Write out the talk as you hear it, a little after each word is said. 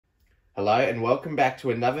Hello and welcome back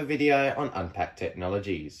to another video on Unpacked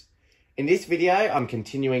Technologies. In this video, I'm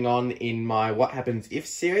continuing on in my What Happens If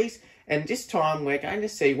series, and this time we're going to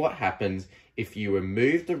see what happens if you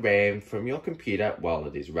remove the RAM from your computer while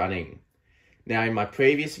it is running. Now, in my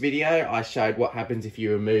previous video, I showed what happens if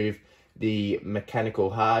you remove the mechanical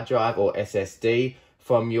hard drive or SSD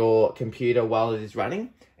from your computer while it is running,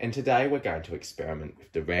 and today we're going to experiment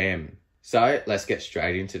with the RAM. So let's get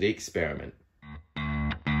straight into the experiment.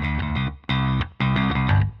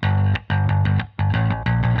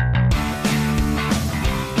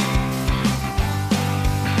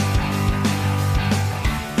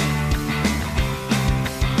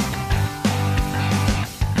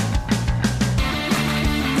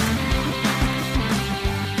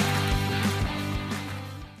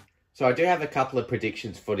 So I do have a couple of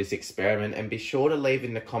predictions for this experiment, and be sure to leave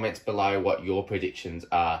in the comments below what your predictions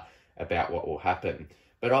are about what will happen.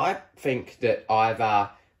 But I think that either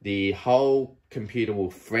the whole computer will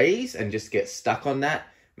freeze and just get stuck on that,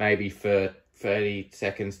 maybe for 30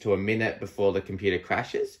 seconds to a minute before the computer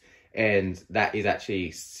crashes. And that is actually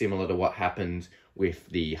similar to what happened with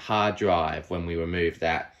the hard drive when we removed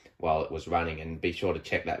that while it was running. And be sure to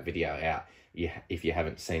check that video out if you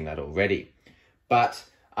haven't seen that already. But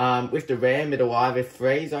with the RAM, it'll either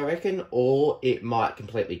freeze, I reckon, or it might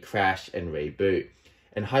completely crash and reboot.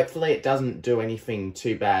 And hopefully it doesn't do anything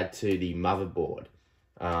too bad to the motherboard.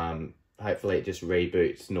 Hopefully it just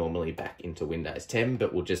reboots normally back into Windows 10,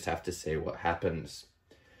 but we'll just have to see what happens.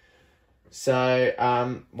 So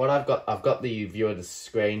what I've got the view of the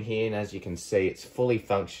screen here, and as you can see, it's fully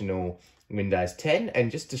functional Windows 10. And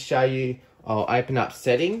just to show you, I'll open up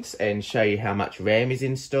settings and show you how much RAM is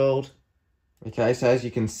installed. Okay, so as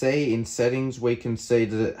you can see in settings, we can see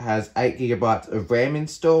that it has 8 GB of RAM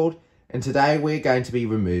installed, and today we're going to be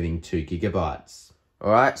removing 2 GB.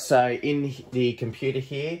 All right, so in the computer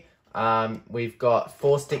here, we've got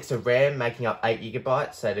 4 sticks of RAM making up 8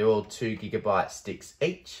 GB, so they're all 2 GB sticks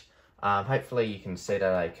each. Hopefully you can see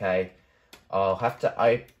that okay. I'll have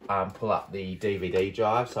to pull up the DVD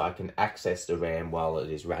drive so I can access the RAM while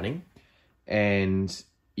it is running. And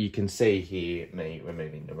you can see here me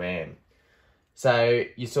removing the RAM. So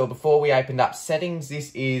you saw before we opened up settings,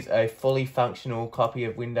 this is a fully functional copy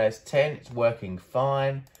of Windows 10. It's working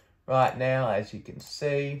fine right now, as you can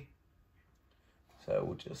see. So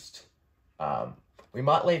we'll just, we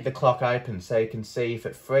might leave the clock open so you can see if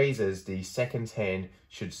it freezes, the seconds hand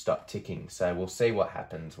should stop ticking. So we'll see what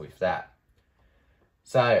happens with that.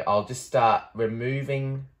 So I'll just start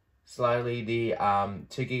removing slowly the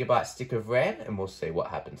 2 GB stick of RAM, and we'll see what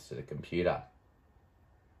happens to the computer.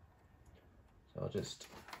 So I'll just,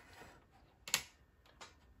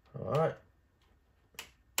 all right.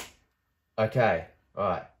 Okay, all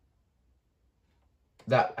right.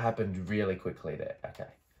 That happened really quickly there, okay.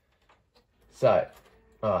 So,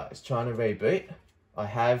 all right, it's trying to reboot. I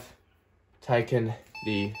have taken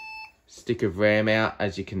the stick of RAM out,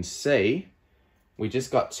 as you can see. We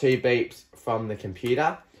just got 2 beeps from the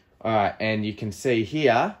computer. All right, and you can see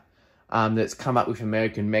here that's come up with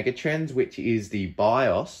American Megatrends, which is the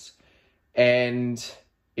BIOS. And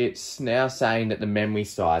it's now saying that the memory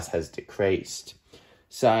size has decreased.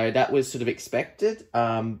 So that was sort of expected,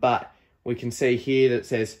 but we can see here that it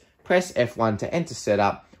says press F1 to enter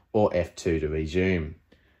setup or F2 to resume.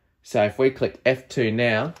 So if we click F2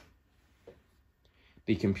 now,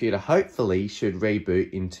 the computer hopefully should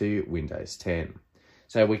reboot into Windows 10.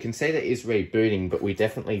 So we can see that it is rebooting, but we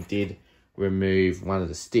definitely did remove one of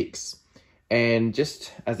the sticks. And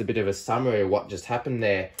just as a bit of a summary of what just happened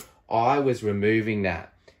there, I was removing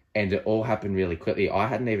that and it all happened really quickly. I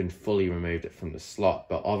hadn't even fully removed it from the slot,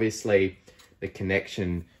 but obviously the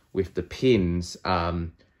connection with the pins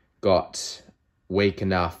got weak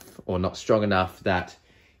enough or not strong enough that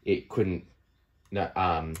it couldn't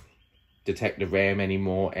detect the RAM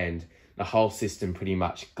anymore, and the whole system pretty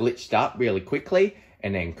much glitched up really quickly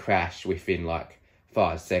and then crashed within like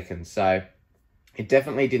 5 seconds. So it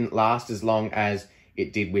definitely didn't last as long as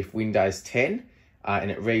it did with Windows 10.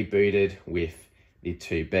 And it rebooted with the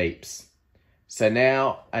 2 beeps. So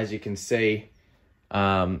now, as you can see,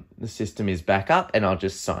 the system is back up, and I'll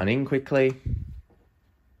just sign in quickly.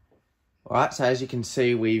 All right, so as you can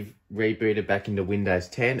see, we've rebooted back into Windows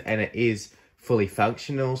 10, and it is fully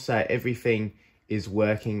functional. So everything is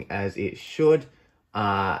working as it should,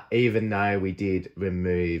 even though we did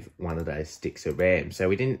remove one of those sticks of RAM. So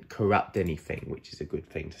we didn't corrupt anything, which is a good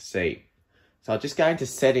thing to see. So I'll just go into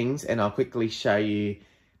settings and I'll quickly show you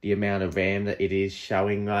the amount of RAM that it is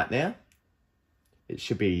showing right now. It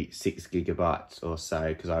should be 6 GB or so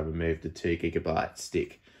because I removed the 2 GB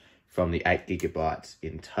stick from the 8 GB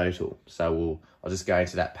in total. So I'll just go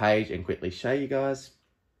into that page and quickly show you guys.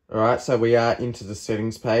 Alright, so we are into the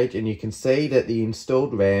settings page, and you can see that the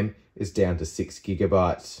installed RAM is down to 6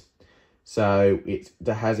 GB. So it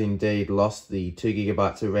has indeed lost the 2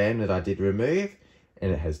 GB of RAM that I did remove,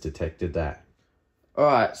 and it has detected that.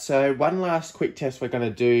 Alright, so one last quick test we're going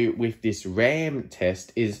to do with this RAM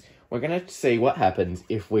test is we're going to see what happens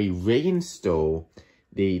if we reinstall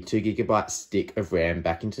the 2 GB stick of RAM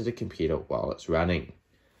back into the computer while it's running.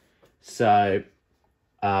 So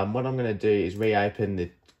what I'm going to do is reopen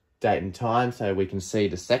the date and time so we can see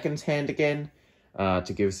the seconds hand again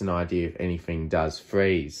to give us an idea if anything does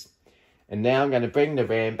freeze. And now I'm going to bring the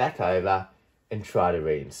RAM back over and try to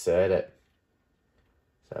reinsert it.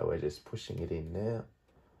 So we're just pushing it in now.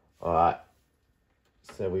 Alright,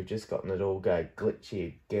 so we've just gotten it all go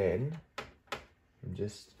glitchy again.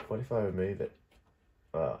 What if I remove it?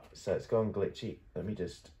 So it's gone glitchy. Let me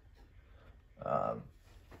just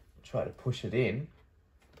try to push it in.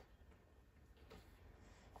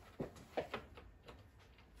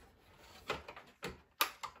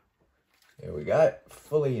 There we go,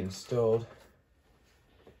 fully installed.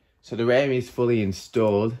 So the RAM is fully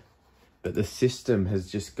installed, but the system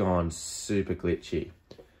has just gone super glitchy.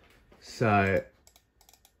 So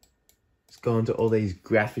it's gone to all these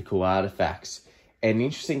graphical artifacts. And the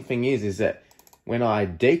interesting thing is that when I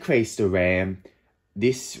decreased the RAM,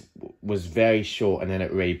 this was very short and then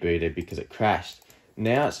it rebooted because it crashed.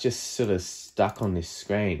 Now it's just sort of stuck on this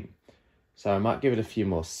screen. So I might give it a few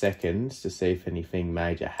more seconds to see if anything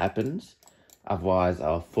major happens. Otherwise,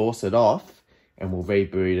 I'll force it off and we'll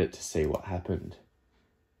reboot it to see what happened.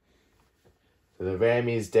 So the RAM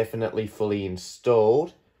is definitely fully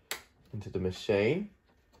installed into the machine.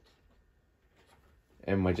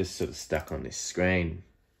 And we're just sort of stuck on this screen.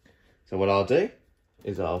 So what I'll do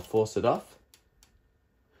is I'll force it off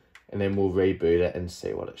and then we'll reboot it and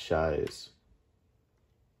see what it shows.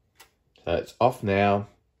 So it's off now.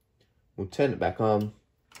 We'll turn it back on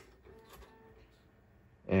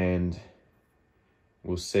and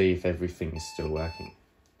we'll see if everything is still working.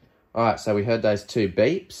 Alright, so we heard those 2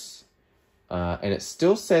 beeps. And it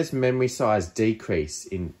still says memory size decrease,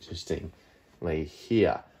 interestingly,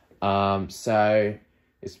 here. So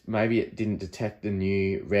maybe it didn't detect the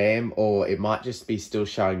new RAM, or it might just be still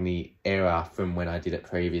showing the error from when I did it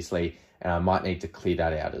previously, and I might need to clear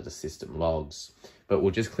that out of the system logs. But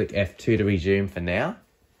we'll just click F2 to resume for now,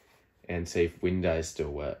 and see if Windows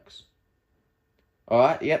still works.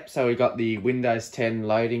 Alright, yep, so we got the Windows 10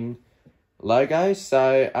 loading logo.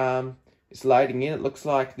 So it's loading in. It looks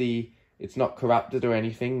like it's not corrupted or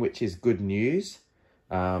anything, which is good news.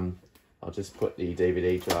 I'll just put the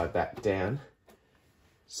DVD drive back down.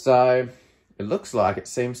 So it looks like it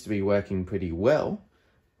seems to be working pretty well,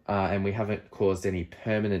 and we haven't caused any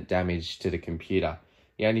permanent damage to the computer.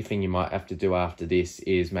 The only thing you might have to do after this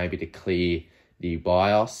is maybe to clear the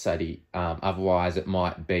BIOS, so otherwise it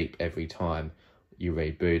might beep every time you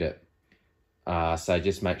reboot it. So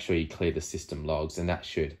just make sure you clear the system logs, and that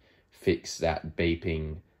should fix that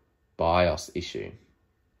beeping BIOS issue.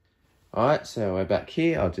 Alright, so we're back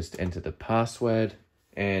here. I'll just enter the password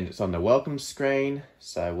and it's on the welcome screen.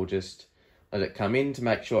 So we'll just let it come in to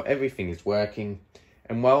make sure everything is working.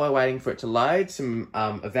 And while we're waiting for it to load, some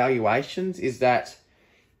evaluations is that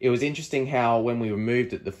it was interesting how when we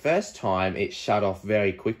removed it the first time, it shut off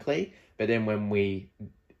very quickly. But then when we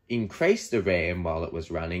increased the RAM while it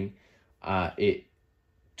was running, it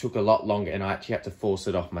took a lot longer, and I actually had to force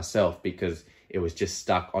it off myself because it was just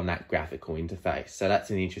stuck on that graphical interface. So that's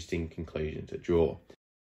an interesting conclusion to draw.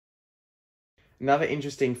 Another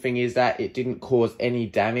interesting thing is that it didn't cause any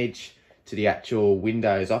damage to the actual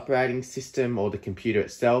Windows operating system or the computer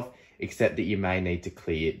itself, except that you may need to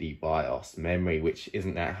clear the BIOS memory, which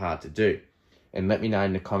isn't that hard to do. And let me know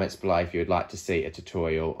in the comments below if you would like to see a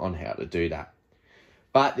tutorial on how to do that.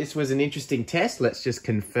 But this was an interesting test. Let's just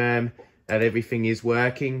confirm that everything is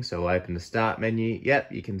working. So I'll open the start menu.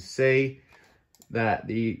 Yep, you can see that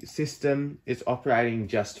the system is operating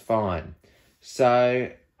just fine.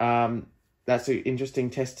 So that's an interesting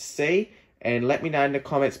test to see. And let me know in the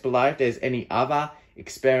comments below if there's any other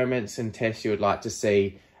experiments and tests you would like to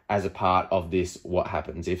see as a part of this What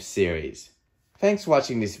Happens If series. Thanks for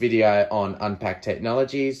watching this video on Unpacked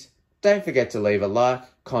Technologies. Don't forget to leave a like,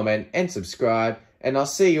 comment and subscribe, and I'll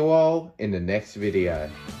see you all in the next video.